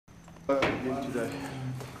Today.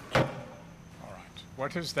 All right.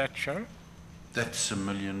 What is that show? That's R1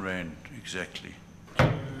 million, exactly. I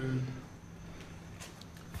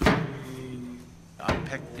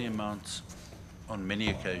packed the amounts on many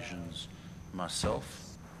occasions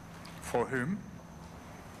myself. For whom?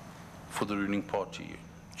 For the ruling party,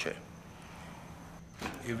 Chair.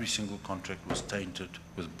 Every single contract was tainted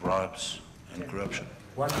with bribes and corruption.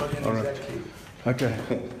 1 million All right. exactly. Okay.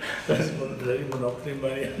 That's very monopoly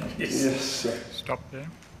money. Yes, sir. Stop there.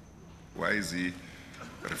 Why is he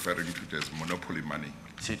referring to it as monopoly money?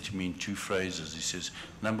 He said to me in two phrases. He says,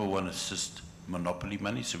 number one, it's just monopoly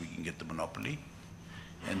money so we can get the monopoly.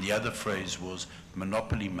 And the other phrase was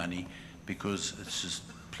monopoly money because it's just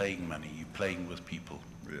playing money. You're playing with people.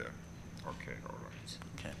 Yeah. Okay, all right.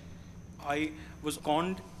 Okay. I was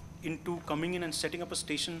conned into coming in and setting up a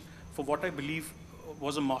station for what I believe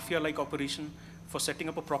was a mafia-like operation, for setting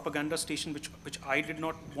up a propaganda station which I did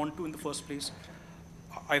not want to in the first place.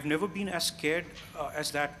 I've never been as scared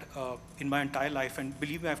as that in my entire life, and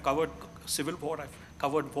believe me, I've covered civil war, I've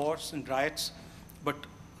covered wars and riots, but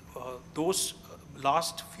those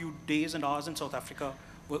last few days and hours in South Africa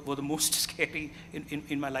were the most scary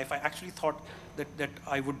in my life. I actually thought that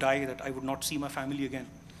I would die, that I would not see my family again.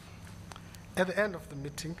 At the end of the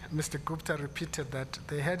meeting, Mr. Gupta repeated that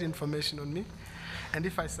they had information on me, and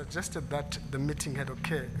if I suggested that the meeting had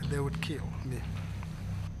occurred, they would kill me.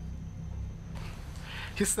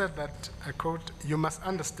 He said that, I quote, "You must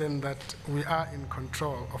understand that we are in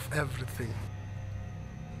control of everything."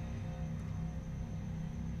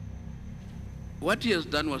 What he has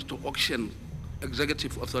done was to auction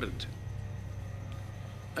executive authority.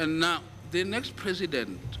 And now the next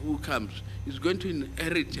president who comes is going to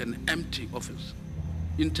inherit an empty office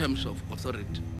in terms of authority.